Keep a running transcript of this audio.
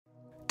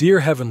Dear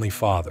Heavenly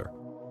Father,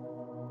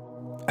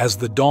 as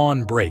the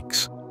dawn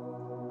breaks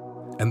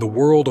and the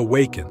world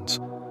awakens,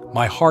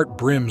 my heart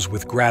brims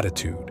with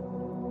gratitude.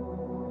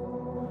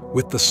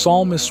 With the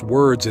psalmist's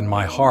words in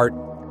my heart,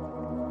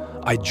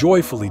 I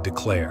joyfully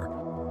declare.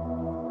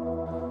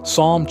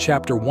 Psalm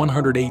chapter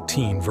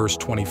 118, verse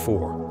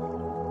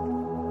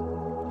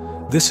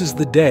 24. This is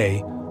the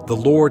day the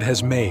Lord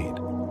has made.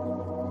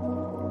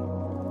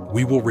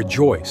 We will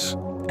rejoice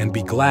and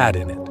be glad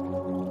in it.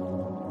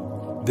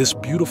 This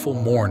beautiful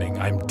morning,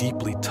 I'm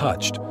deeply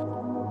touched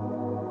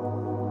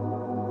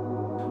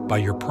by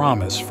your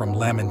promise from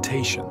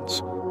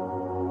Lamentations.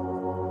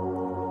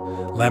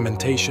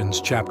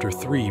 Lamentations chapter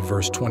 3,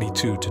 verse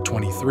 22 to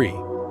 23.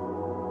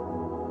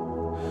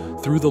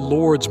 Through the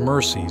Lord's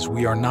mercies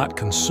we are not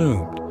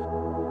consumed,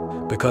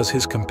 because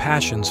his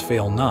compassions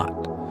fail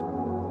not.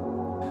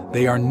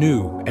 They are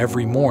new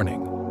every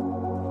morning.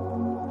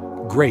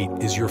 Great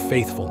is your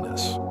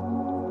faithfulness.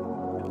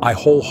 I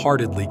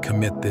wholeheartedly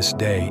commit this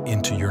day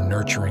into your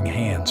nurturing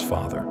hands,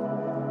 Father.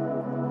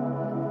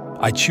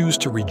 I choose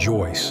to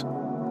rejoice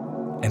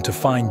and to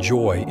find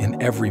joy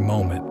in every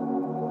moment.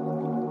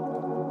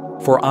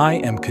 For I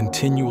am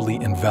continually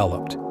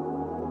enveloped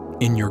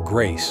in your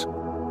grace,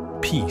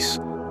 peace,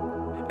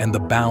 and the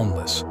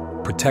boundless,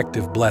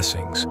 protective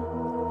blessings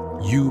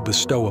you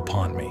bestow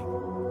upon me.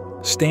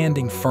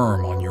 Standing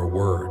firm on your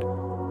word,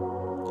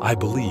 I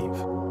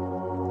believe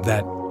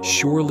that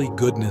surely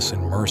goodness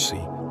and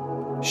mercy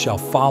shall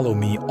follow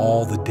me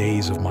all the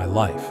days of my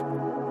life.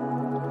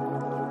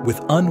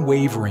 With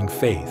unwavering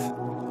faith,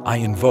 I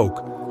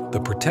invoke the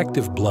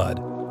protective blood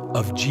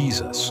of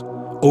Jesus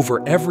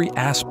over every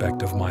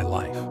aspect of my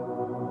life.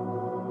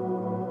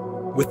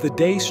 With the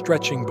day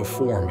stretching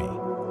before me,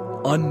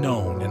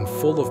 unknown and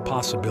full of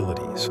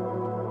possibilities,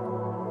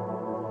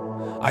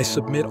 I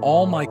submit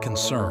all my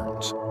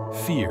concerns,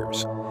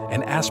 fears,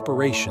 and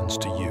aspirations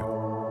to you.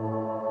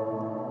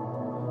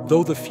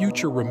 Though the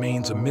future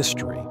remains a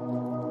mystery,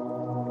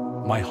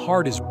 my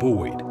heart is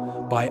buoyed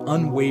by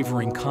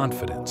unwavering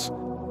confidence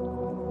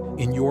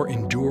in your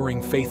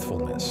enduring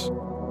faithfulness.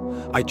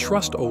 I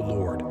trust, O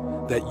Lord,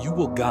 that you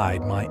will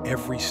guide my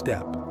every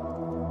step,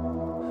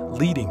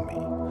 leading me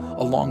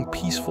along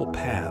peaceful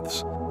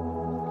paths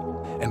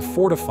and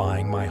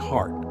fortifying my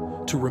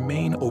heart to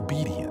remain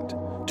obedient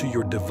to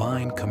your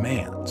divine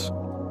commands.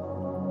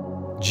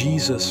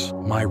 Jesus,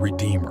 my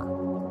Redeemer,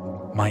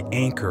 my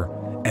anchor,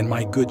 and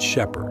my good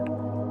shepherd,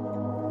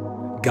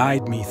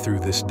 guide me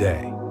through this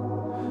day.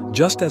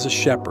 Just as a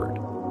shepherd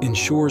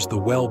ensures the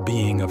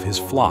well-being of his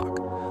flock,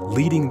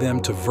 leading them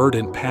to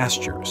verdant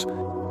pastures,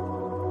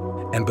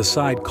 and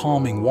beside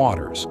calming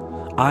waters,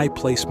 I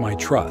place my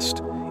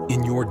trust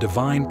in your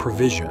divine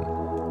provision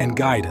and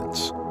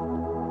guidance.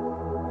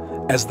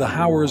 As the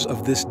hours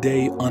of this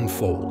day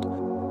unfold,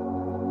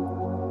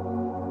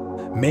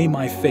 may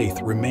my faith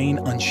remain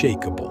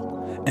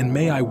unshakable, and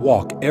may I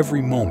walk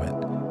every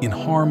moment in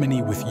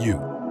harmony with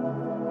you.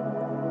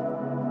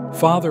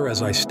 Father,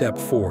 as I step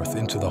forth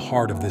into the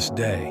heart of this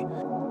day,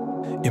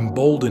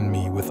 embolden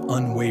me with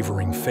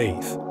unwavering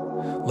faith.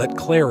 Let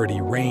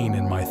clarity reign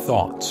in my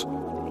thoughts,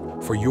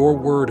 for your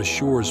word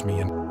assures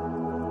me in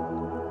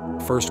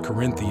 1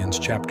 Corinthians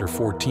chapter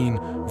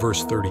 14,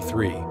 verse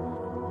 33.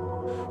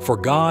 For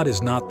God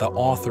is not the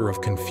author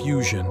of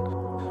confusion,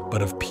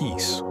 but of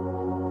peace.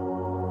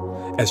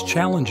 As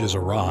challenges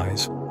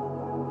arise,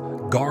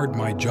 guard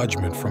my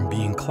judgment from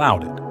being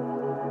clouded.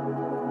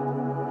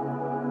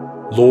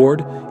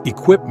 Lord,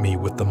 equip me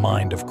with the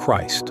mind of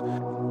Christ,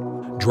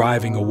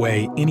 driving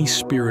away any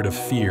spirit of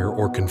fear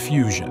or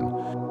confusion.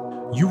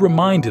 You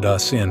reminded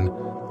us in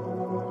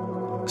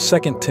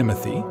 2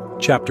 Timothy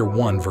chapter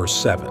 1, verse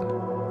 7.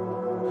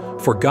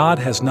 For God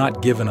has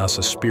not given us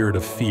a spirit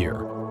of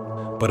fear,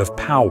 but of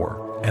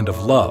power and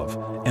of love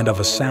and of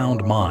a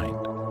sound mind.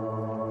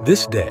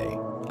 This day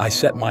I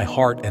set my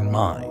heart and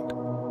mind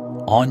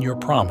on your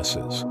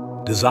promises,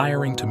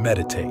 desiring to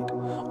meditate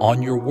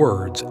on your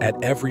words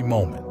at every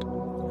moment.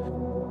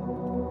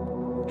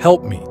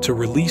 Help me to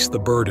release the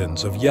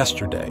burdens of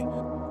yesterday,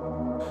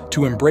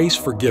 to embrace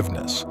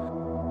forgiveness,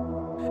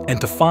 and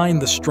to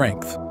find the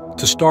strength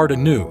to start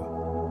anew.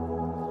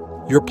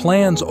 Your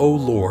plans, O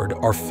Lord,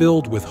 are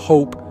filled with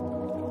hope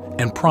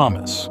and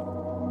promise.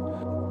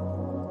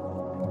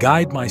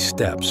 Guide my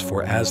steps,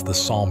 for as the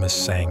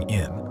psalmist sang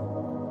in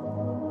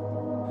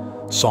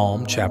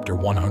Psalm chapter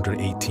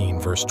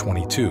 118, verse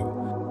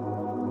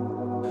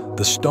 22,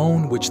 the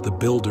stone which the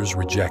builders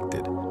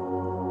rejected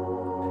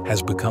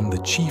has become the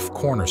chief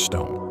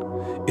cornerstone.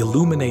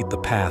 Illuminate the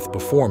path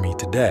before me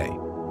today.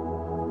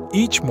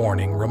 Each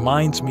morning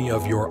reminds me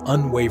of your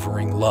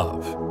unwavering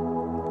love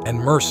and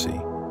mercy,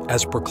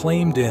 as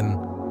proclaimed in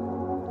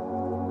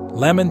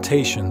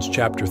Lamentations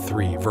chapter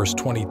 3, verse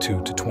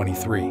 22 to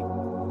 23.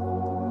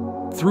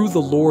 Through the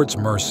Lord's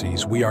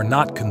mercies we are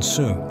not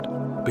consumed,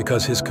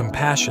 because his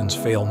compassions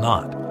fail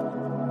not.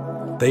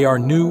 They are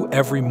new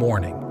every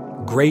morning.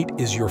 Great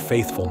is your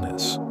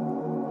faithfulness.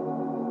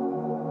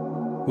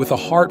 With a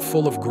heart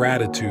full of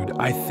gratitude,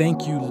 I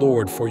thank you,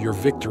 Lord, for your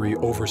victory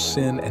over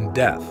sin and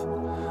death.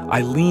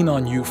 I lean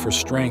on you for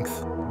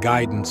strength,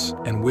 guidance,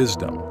 and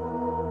wisdom.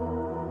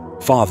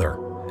 Father,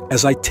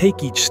 as I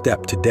take each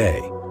step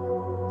today,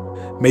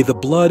 may the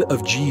blood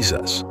of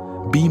Jesus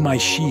be my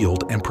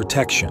shield and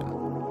protection.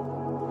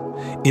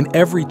 In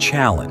every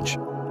challenge,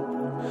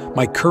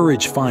 my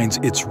courage finds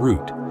its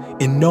root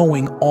in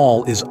knowing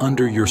all is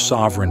under your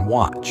sovereign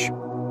watch.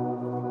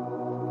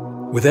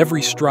 With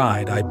every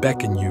stride, I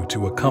beckon you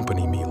to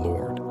accompany me,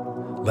 Lord.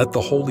 Let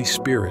the Holy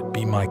Spirit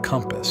be my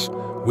compass,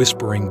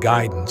 whispering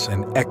guidance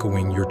and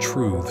echoing your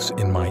truths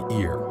in my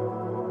ear.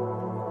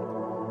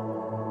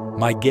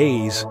 My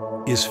gaze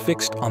is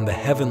fixed on the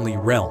heavenly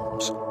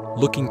realms,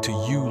 looking to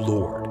you,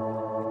 Lord,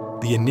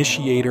 the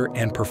initiator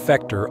and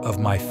perfecter of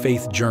my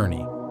faith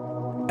journey,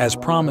 as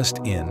promised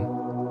in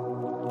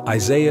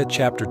Isaiah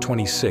chapter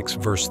 26,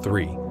 verse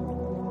 3.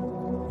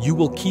 You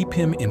will keep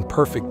him in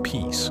perfect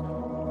peace,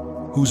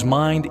 whose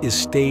mind is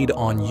stayed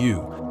on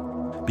you,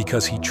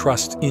 because he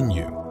trusts in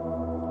you.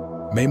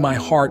 May my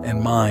heart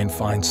and mind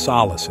find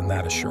solace in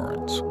that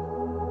assurance.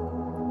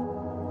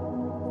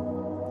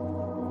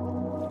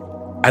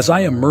 As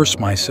I immerse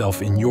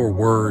myself in your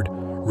word,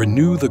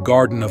 renew the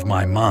garden of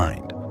my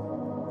mind,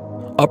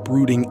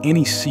 uprooting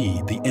any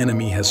seed the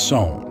enemy has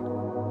sown.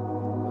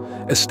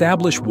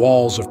 Establish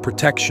walls of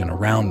protection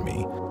around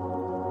me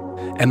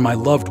and my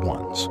loved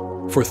ones,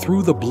 for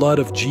through the blood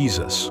of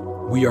Jesus,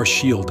 we are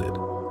shielded.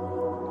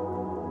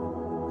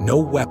 No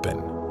weapon,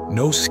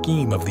 no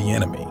scheme of the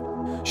enemy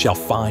shall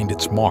find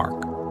its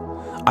mark.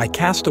 I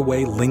cast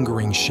away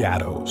lingering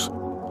shadows,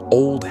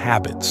 old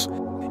habits,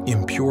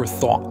 impure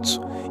thoughts,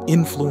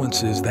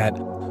 influences that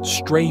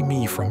stray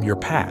me from your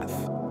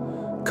path.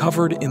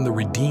 Covered in the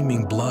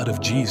redeeming blood of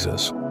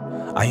Jesus,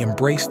 I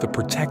embrace the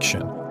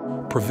protection,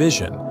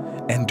 provision,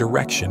 and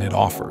direction it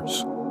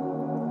offers.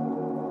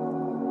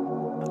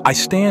 I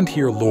stand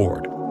here,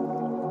 Lord,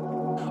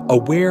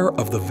 aware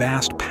of the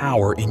vast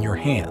power in your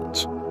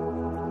hands.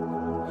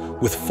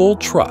 With full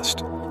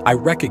trust, I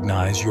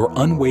recognize your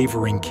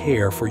unwavering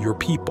care for your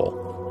people,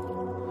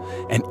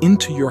 and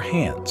into your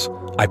hands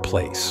I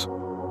place.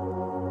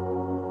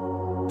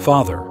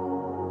 Father,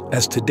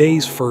 as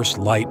today's first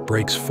light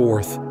breaks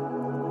forth,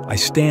 I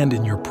stand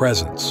in your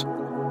presence,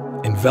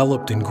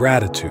 enveloped in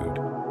gratitude,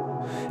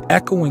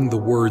 echoing the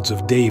words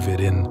of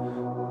David in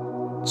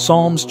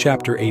Psalms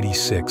chapter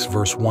 86,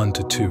 verse 1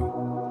 to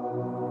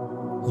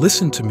 2.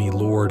 Listen to me,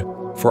 Lord,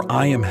 for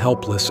I am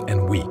helpless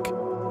and weak.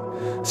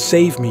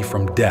 Save me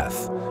from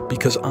death,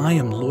 because I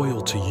am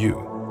loyal to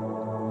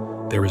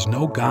you. There is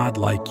no God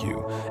like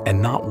you, and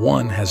not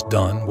one has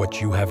done what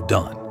you have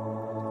done.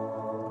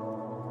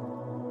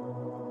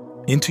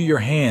 Into your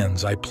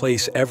hands I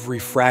place every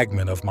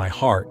fragment of my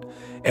heart,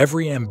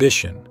 every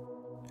ambition,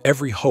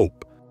 every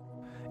hope,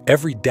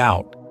 every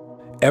doubt,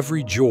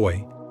 every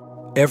joy,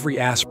 every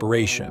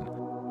aspiration.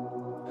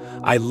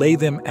 I lay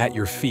them at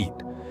your feet,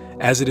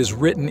 as it is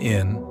written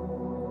in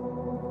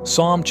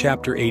Psalm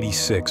chapter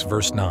 86,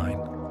 verse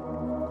 9.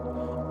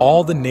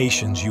 All the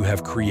nations you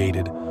have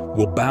created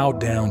will bow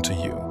down to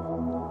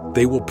you.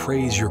 They will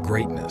praise your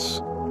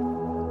greatness.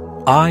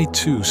 I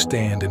too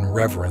stand in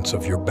reverence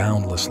of your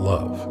boundless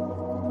love.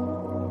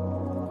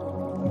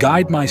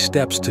 Guide my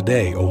steps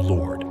today, O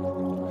Lord.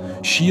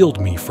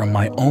 Shield me from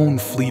my own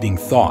fleeting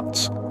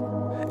thoughts,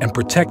 and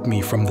protect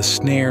me from the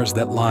snares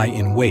that lie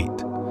in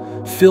wait.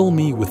 Fill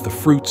me with the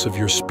fruits of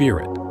your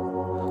Spirit,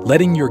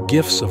 letting your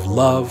gifts of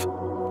love,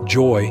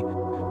 joy,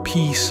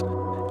 peace,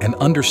 and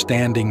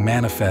understanding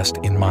manifest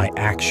in my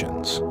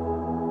actions.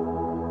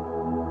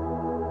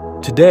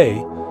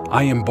 Today,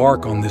 I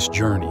embark on this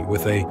journey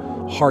with a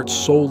heart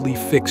solely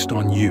fixed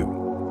on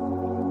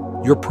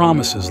you. Your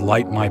promises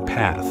light my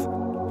path,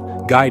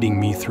 guiding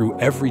me through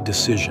every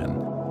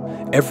decision,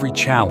 every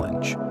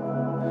challenge.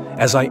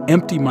 As I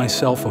empty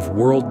myself of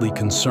worldly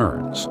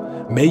concerns,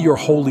 may your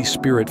Holy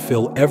Spirit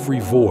fill every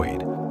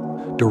void,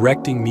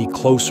 directing me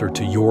closer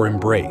to your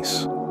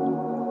embrace.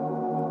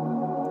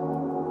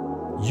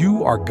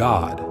 You are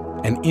God,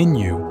 and in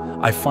you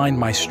I find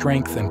my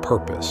strength and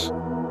purpose.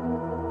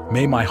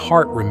 May my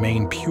heart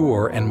remain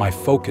pure and my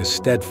focus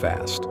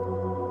steadfast.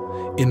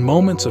 In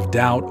moments of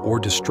doubt or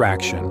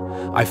distraction,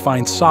 I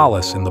find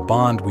solace in the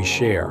bond we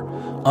share,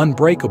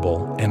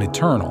 unbreakable and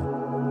eternal.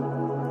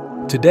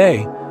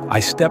 Today,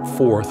 I step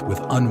forth with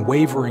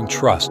unwavering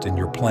trust in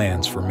your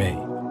plans for me.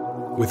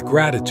 With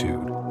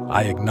gratitude,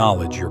 I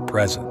acknowledge your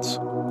presence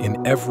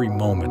in every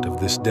moment of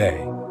this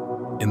day.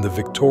 In the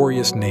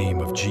victorious name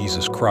of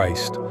Jesus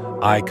Christ,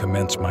 I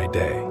commence my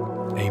day.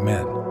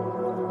 Amen.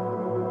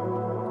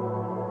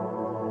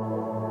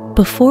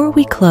 Before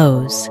we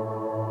close,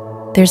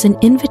 there's an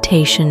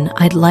invitation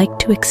I'd like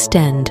to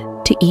extend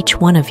to each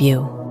one of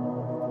you.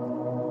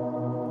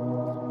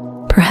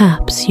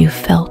 Perhaps you've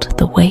felt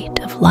the weight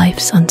of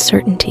life's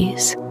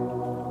uncertainties,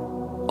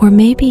 or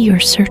maybe you're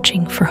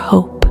searching for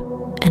hope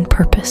and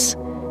purpose.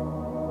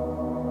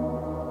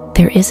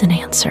 There is an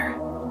answer,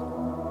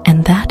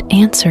 and that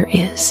answer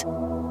is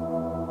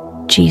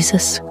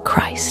Jesus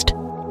Christ.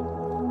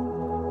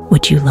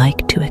 Would you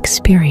like to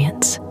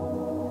experience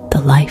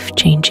the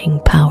life-changing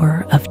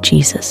power of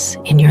Jesus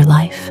in your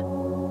life?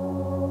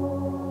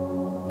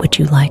 would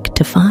you like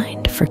to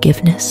find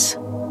forgiveness,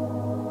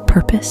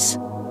 purpose,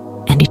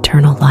 and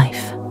eternal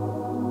life?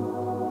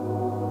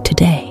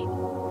 Today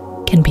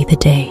can be the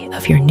day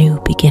of your new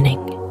beginning.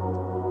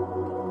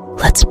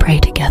 Let's pray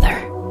together.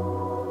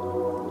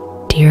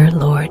 Dear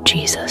Lord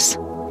Jesus,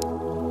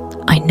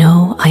 I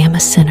know I am a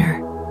sinner,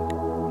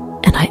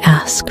 and I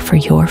ask for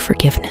your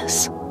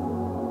forgiveness.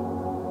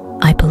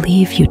 I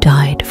believe you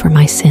died for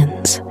my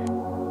sins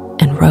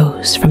and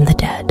rose from the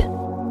dead.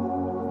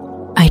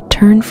 I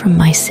turn from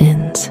my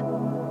sins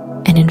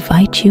and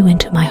invite you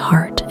into my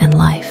heart and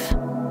life.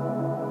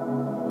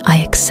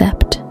 I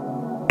accept,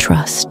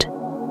 trust,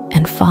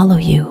 and follow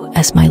you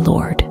as my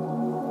Lord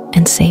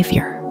and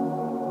Savior.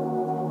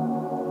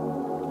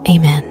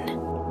 Amen.